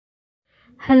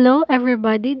Hello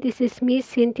everybody, this is me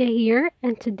Cynthia here,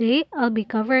 and today I'll be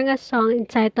covering a song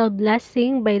entitled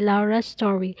Blessing by Laura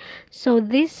Story. So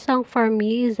this song for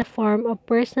me is a form of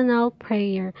personal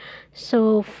prayer.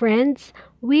 So friends,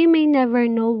 we may never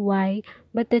know why,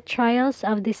 but the trials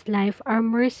of this life are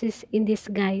mercies in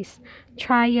disguise.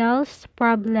 Trials,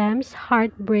 problems,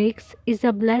 heartbreaks is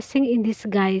a blessing in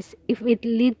disguise if it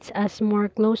leads us more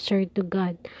closer to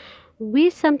God.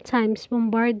 We sometimes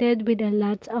bombarded with a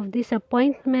lot of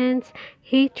disappointments,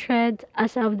 hatred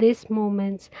as of these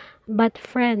moments. But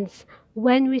friends,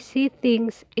 when we see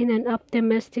things in an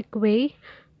optimistic way,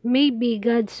 maybe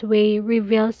God's way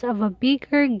reveals of a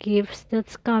bigger gifts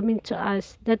that's coming to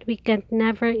us that we can't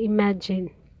never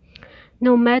imagine.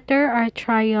 No matter our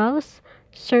trials,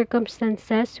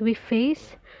 circumstances we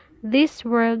face, this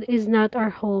world is not our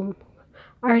home.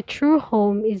 Our true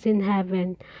home is in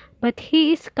heaven, but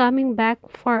He is coming back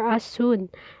for us soon,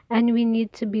 and we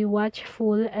need to be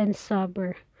watchful and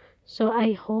sober. So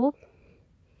I hope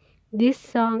this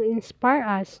song inspire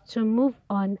us to move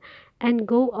on and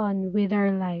go on with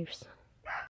our lives.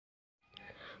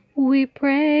 We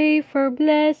pray for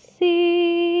blessings,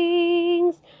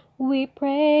 we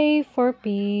pray for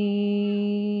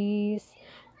peace,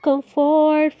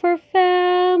 comfort for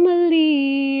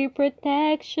family,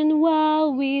 protection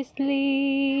while we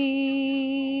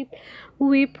sleep.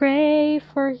 We pray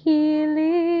for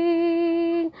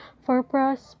healing, for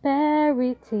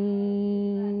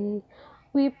prosperity.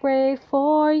 We pray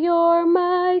for your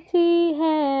mighty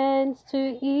hands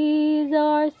to ease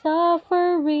our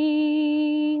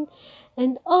suffering.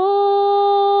 And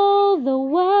all the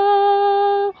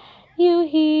while you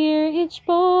hear each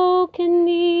broken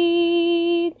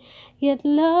need. Yet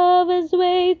love is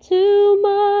way too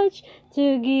much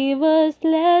to give us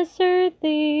lesser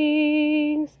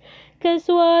things. 'Cause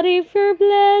what if your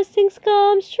blessings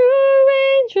comes through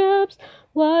raindrops?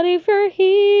 What if your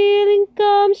healing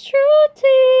comes through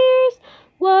tears?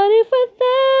 What if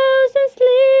 1,000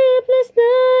 sleepless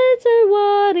nights are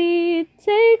what it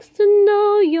takes to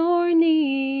know you're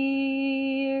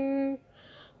near?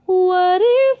 What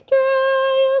if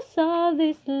trials of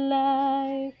this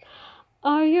life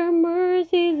are your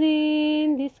mercies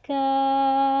in disguise?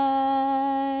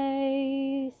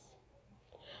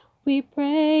 We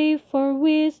pray for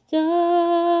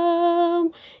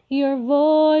wisdom, your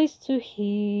voice to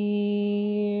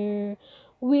hear.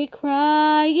 We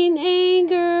cry in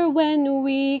anger when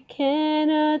we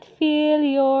cannot feel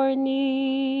your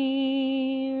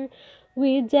near.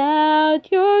 We doubt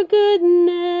your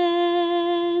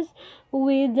goodness,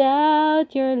 we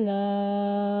doubt your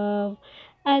love,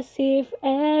 as if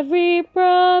every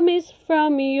promise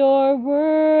from your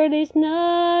word is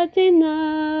not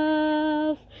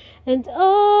enough. And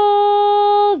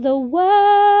all the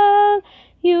while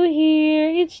you hear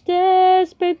each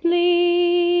desperate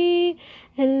plea,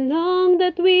 and long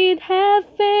that we'd have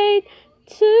faith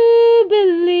to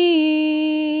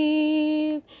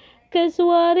believe. 'Cause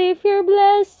what if your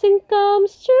blessing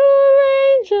comes through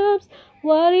raindrops?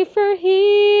 What if your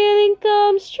healing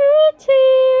comes through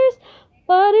tears?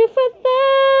 What if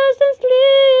 1,000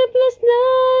 sleepless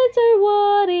nights are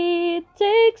what it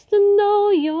takes to know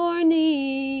you're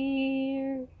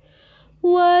near?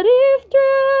 What if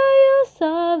trials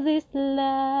of this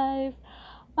life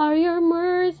are your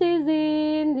mercies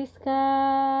in disguise?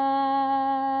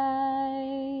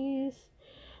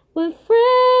 When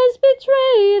friends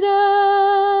betrayed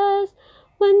us,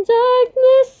 when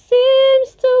darkness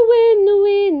seems to win,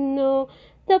 we know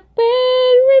the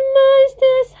pain reminds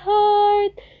this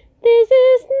heart, this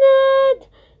is not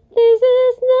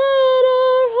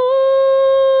our home,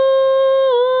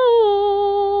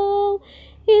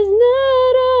 is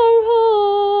not our home.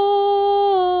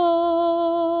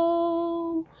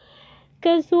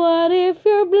 'Cause what if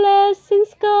your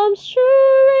blessings comes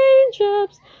through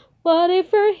raindrops? What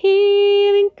if your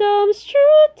healing comes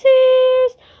through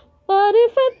tears? What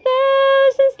if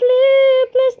 1,000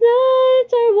 sleepless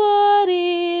nights are what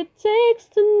it takes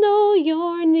to know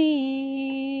you're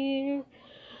near?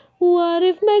 What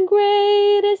if my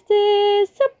greatest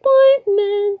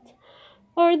disappointment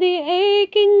or the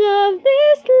aching of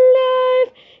this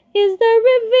life is the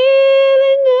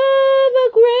revealing of a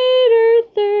greater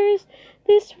thirst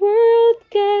this world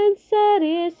can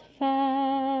satisfy?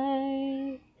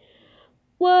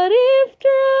 What if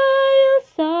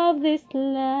trials of this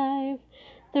life,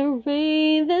 the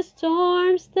rain, the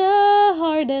storms, the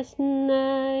hardest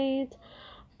night,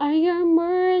 are your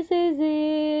mercies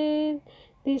in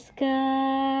disguise?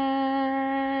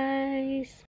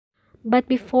 But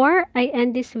before I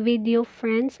end this video,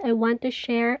 friends, I want to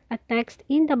share a text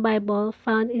in the Bible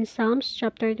found in Psalms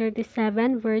chapter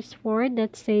 37 verse 4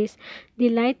 that says,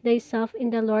 "Delight thyself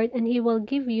in the Lord, and He will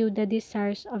give you the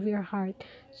desires of your heart."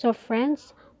 So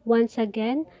friends, once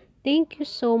again, thank you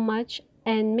so much,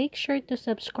 and make sure to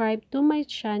subscribe to my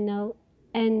channel.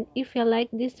 And if you like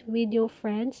this video,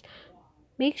 friends,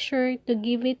 make sure to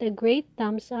give it a great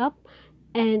thumbs up,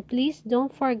 and please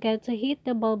don't forget to hit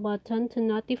the bell button to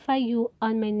notify you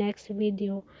on my next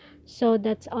video. So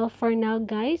that's all for now,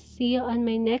 guys. See you on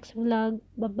my next vlog.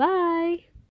 Bye bye.